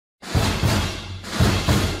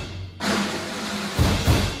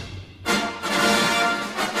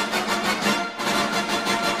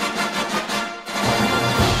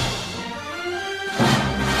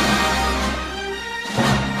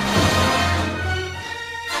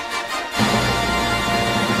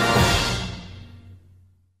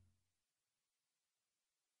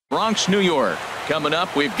Bronx, New York. Coming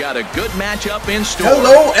up, we've got a good matchup in store.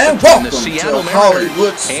 Hello and welcome the Seattle to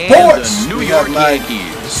Hollywood Sports. And the New York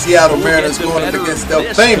Yankees. Seattle Mariners going up against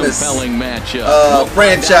the famous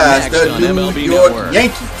franchise, the New York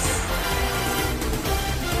Yankees.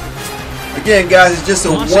 Again, guys, it's just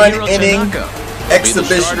a one-inning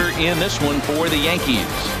exhibition. Starter in this one for the Yankees.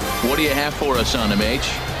 What do you have for us on him, H?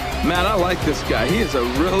 Man, I like this guy. He is a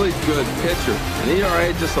really good pitcher. An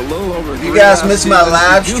ERA just a little over. If you guys missed my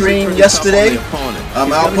live stream yesterday,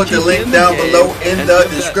 I'll put the link down below in the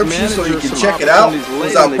description so you can check it out. It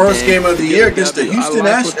was our first game of the year against the Houston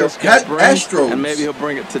Astros. And maybe he'll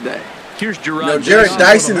bring it today. Here's Gerard. You know, Jared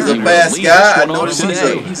Dyson is a fast guy. I noticed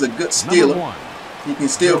he's a good stealer. He can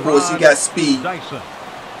steal for us. He got speed.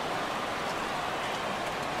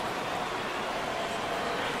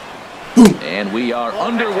 And we are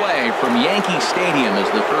underway from Yankee Stadium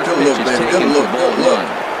as the first pitch is taken for ball one.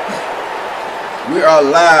 We are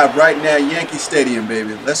live right now at Yankee Stadium,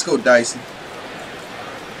 baby. Let's go, Dyson.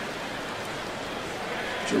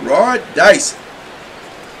 Gerard Dyson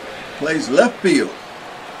plays left field.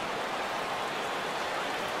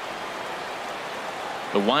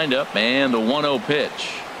 The windup and the 1-0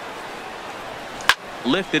 pitch.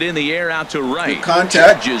 Lifted in the air out to right. Good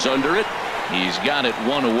contact. Judge is under it. He's got it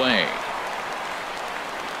one away.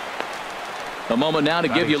 A moment now to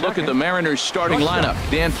give you a look at the Mariners starting lineup.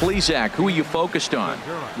 Dan Plesac, who are you focused on?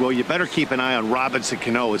 Well, you better keep an eye on Robinson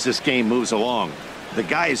Cano as this game moves along. The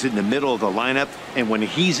guy is in the middle of the lineup, and when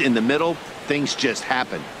he's in the middle, things just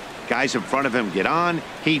happen. Guys in front of him get on,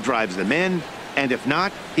 he drives them in, and if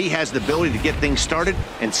not, he has the ability to get things started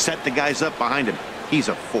and set the guys up behind him. He's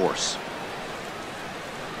a force.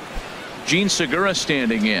 Gene Segura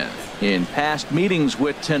standing in. In past meetings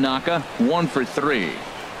with Tanaka, 1 for 3.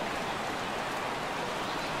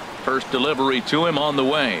 First delivery to him on the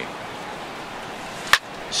way.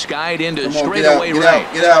 Skied into straightaway right.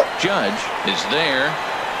 Get out. Judge is there.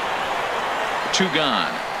 2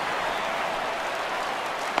 gone.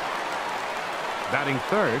 Batting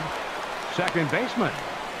third, second baseman,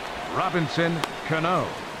 Robinson Cano.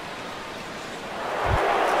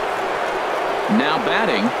 Now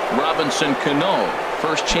batting, Robinson Cano.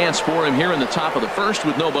 First chance for him here in the top of the first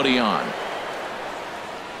with nobody on.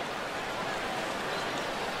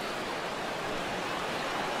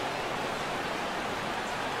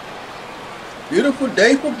 Beautiful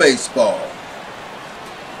day for baseball.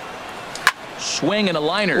 Swing and a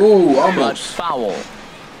liner. Ooh, almost. But foul.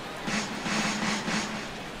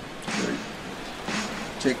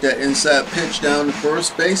 Take that inside pitch down the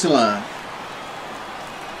first baseline.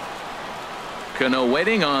 Cano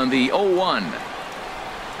waiting on the 0-1.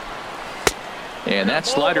 And that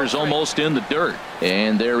slider's almost in the dirt.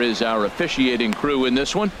 And there is our officiating crew in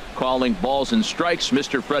this one, calling balls and strikes,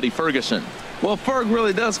 Mr. Freddie Ferguson. Well, Ferg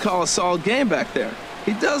really does call a solid game back there.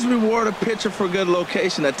 He does reward a pitcher for good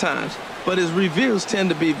location at times, but his reviews tend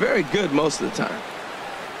to be very good most of the time.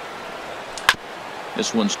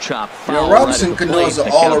 This one's chopped foul. Yeah, Robinson Cano is an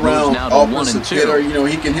all-around offensive hitter. You know,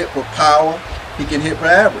 he can hit for power. He can hit for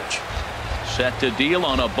average. Set to deal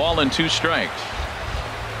on a ball and 2 strikes.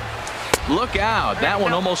 Look out. That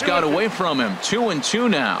one almost got away from him. 2-2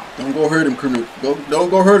 now. Don't go hurt him, Cano.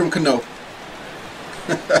 Don't go hurt him, Cano.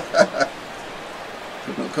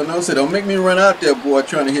 Cano said, don't make me run out there, boy,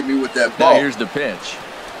 trying to hit me with that ball. Now here's the pitch.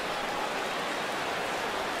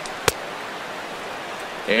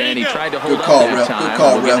 And he tried to hold up that time. Good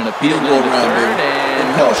call, Ralph. He didn't go around, baby.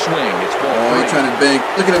 And no swing. It's ball 3. He's trying to bang.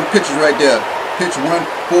 Look at them pitches right there. Pitch 1,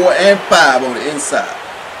 4, and 5 on the inside.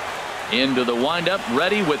 Into the windup,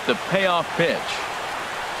 ready with the payoff pitch.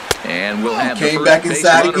 And we'll have came back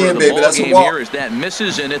inside again, baby. That's a walk. Here as that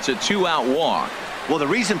misses, and it's a 2-out walk. Well, the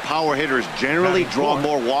reason power hitters generally draw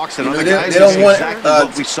more walks than other they guys don't is want exactly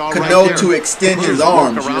what we saw Cano right there. to extend his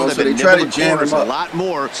arms, you know, so they try to jam him up a lot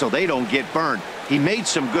more so they don't get burned. He made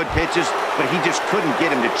some good pitches, but he just couldn't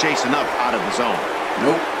get him to chase enough out of the zone.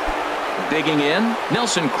 Nope. Digging in,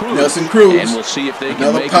 Nelson Cruz. And we'll see if they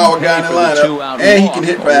another can make power him guy pay in for the the lineup. 2-out And walk. He can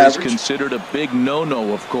hit for Always average. considered a big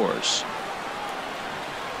no-no, of course.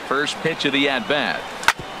 First pitch of the at-bat.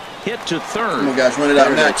 Hit to third. Come on, guys, run it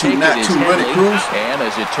out. Not too many, Cruz. And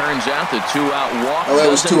as it turns out, the 2-out walk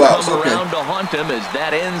was 2 outs. come around to haunt him as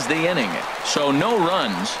that ends the inning. So no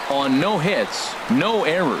runs on no hits, no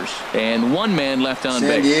errors, and 1 man left on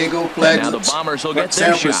base. San Diego flags. Now the Bombers will get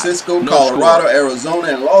San their Francisco, shot. Colorado, Arizona,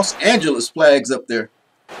 and Los Angeles flags up there.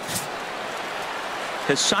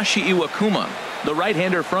 Hisashi Iwakuma, the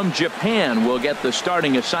right-hander from Japan, will get the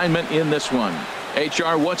starting assignment in this one.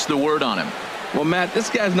 HR, what's the word on him? Well, Matt, this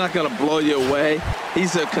guy's not going to blow you away.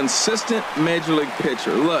 He's a consistent major league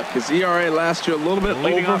pitcher. Look, his ERA last year a little bit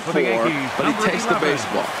over 4, but he takes the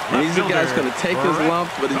baseball. And he's the guy who's going to take his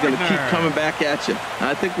lumps, but he's going to keep coming back at you. And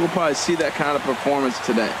I think we'll probably see that kind of performance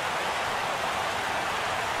today.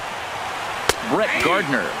 Brett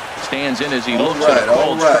Gardner stands in as he looks at a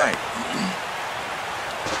cold strike.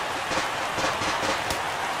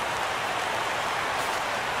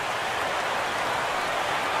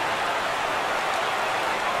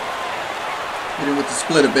 Get in with the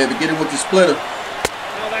splitter, baby. Get in with the splitter.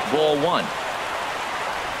 Ball 1.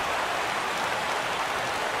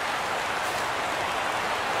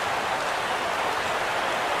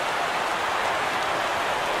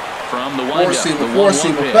 From the windup, the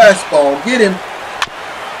 1-1 pitch. Fastball. Get him.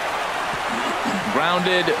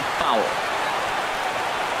 Grounded foul.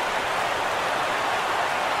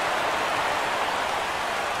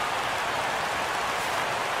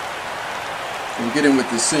 Gonna get in with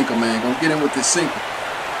this sinker, man. Gonna get in with this sinker.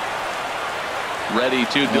 Ready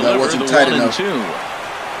to deliver the 1-2.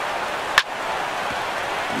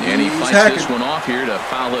 And he fights this one off here to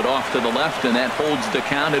foul it off to the left, and that holds the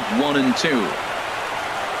count at 1-2.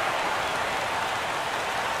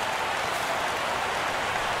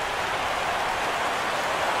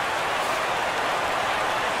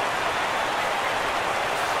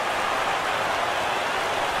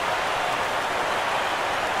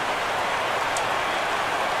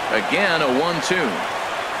 Again, a 1-2.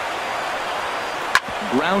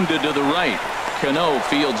 Grounded to the right. Cano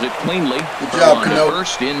fields it cleanly. Good job, Cano.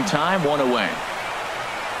 First in time, 1 away.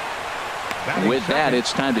 With that,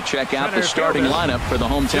 it's time to check out the starting lineup for the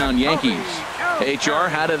hometown Yankees. HR,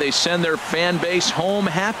 how do they send their fan base home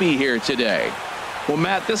happy here today? Well,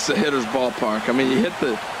 Matt, this is a hitter's ballpark. I mean, you hit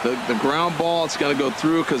the ground ball, it's going to go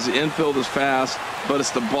through because the infield is fast, but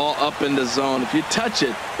it's the ball up in the zone. If you touch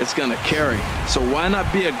it, it's going to carry. So why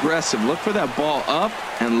not be aggressive? Look for that ball up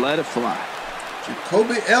and let it fly.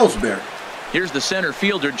 Jacoby Ellsbury. Here's the center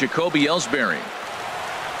fielder, Jacoby Ellsbury.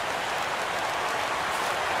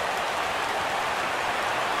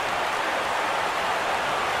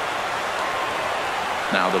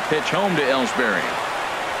 Now the pitch home to Ellsbury.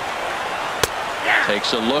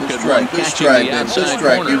 Takes a look at one catching the outside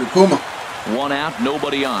corner. 1 out,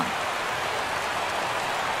 nobody on.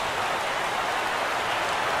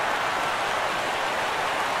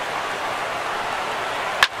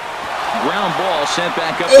 Ground ball sent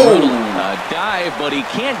back up the middle. A dive, but he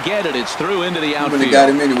can't get it. It's through into the outfield. He got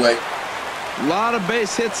him anyway. A lot of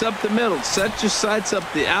base hits up the middle. Set your sights up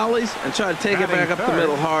the alleys and try to take it back up the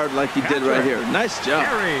middle hard like he did right here. Nice job.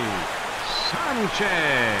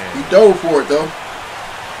 He dove for it, though.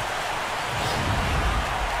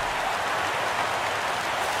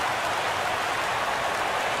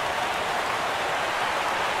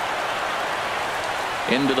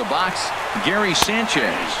 Into the box, Gary Sanchez.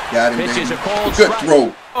 Got him, pitches a cold good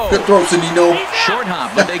throw. Good throw, Sanino. Short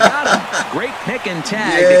hop, but they got him. Great pick and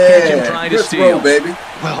tag to catch him trying to steal. Throw, baby.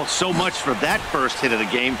 Well, so much for that first hit of the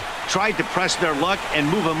game. Tried to press their luck and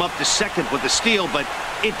move him up to second with the steal, but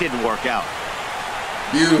it didn't work out.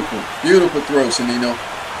 Beautiful, beautiful throw, Sanino.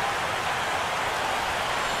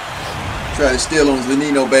 Try to steal on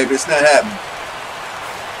Sanino, baby. It's not happening.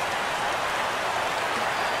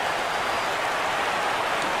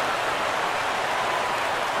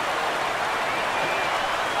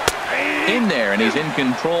 In there, and he's in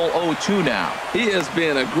control. 0-2 now. He is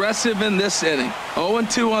being aggressive in this inning.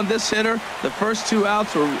 0-2 on this hitter. The first 2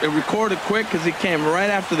 outs were recorded quick because he came right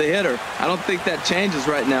after the hitter. I don't think that changes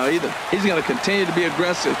right now either. He's going to continue to be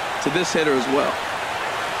aggressive to this hitter as well.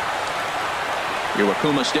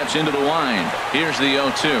 Iwakuma steps into the wind. Here's the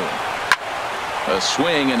 0-2. A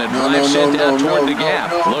swing and a drive sent out toward the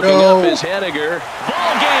gap. Looking up is Hediger.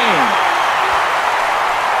 Ball game.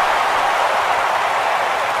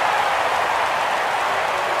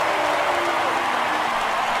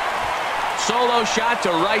 Solo shot to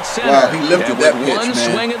right center. Wow, he lifted that pitch, one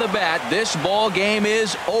man. swing of the bat, this ball game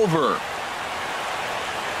is over.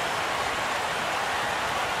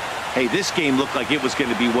 Hey, this game looked like it was going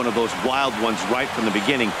to be one of those wild ones right from the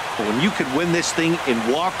beginning. But when you could win this thing in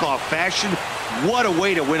walk-off fashion, what a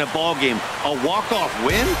way to win a ball game. A walk-off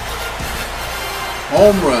win?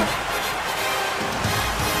 Home run.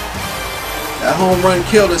 That home run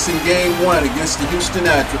killed us in Game 1 against the Houston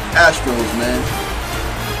Astros, man.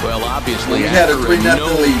 Well, obviously, after a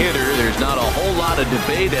no-hitter, there's not a whole lot of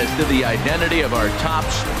debate as to the identity of our top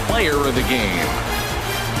player of the game.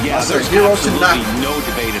 Yeah, there's absolutely no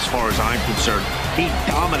debate as far as I'm concerned. He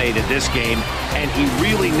dominated this game, and he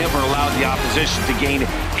really never allowed the opposition to gain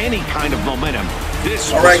any kind of momentum.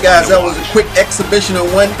 All right, guys, that was a quick exhibition of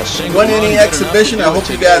one inning exhibition. I hope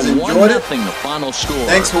you guys enjoyed it.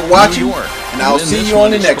 Thanks for watching, and I'll see you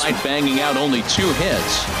on the next one. Banging out only 2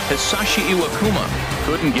 hits, Hisashi Iwakuma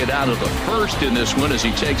couldn't get out of the first in this one as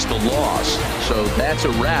he takes the loss. So that's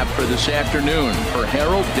a wrap for this afternoon. For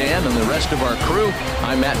Harold, Dan, and the rest of our crew,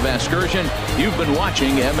 I'm Matt Vasgersian. You've been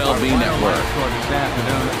watching MLB Network.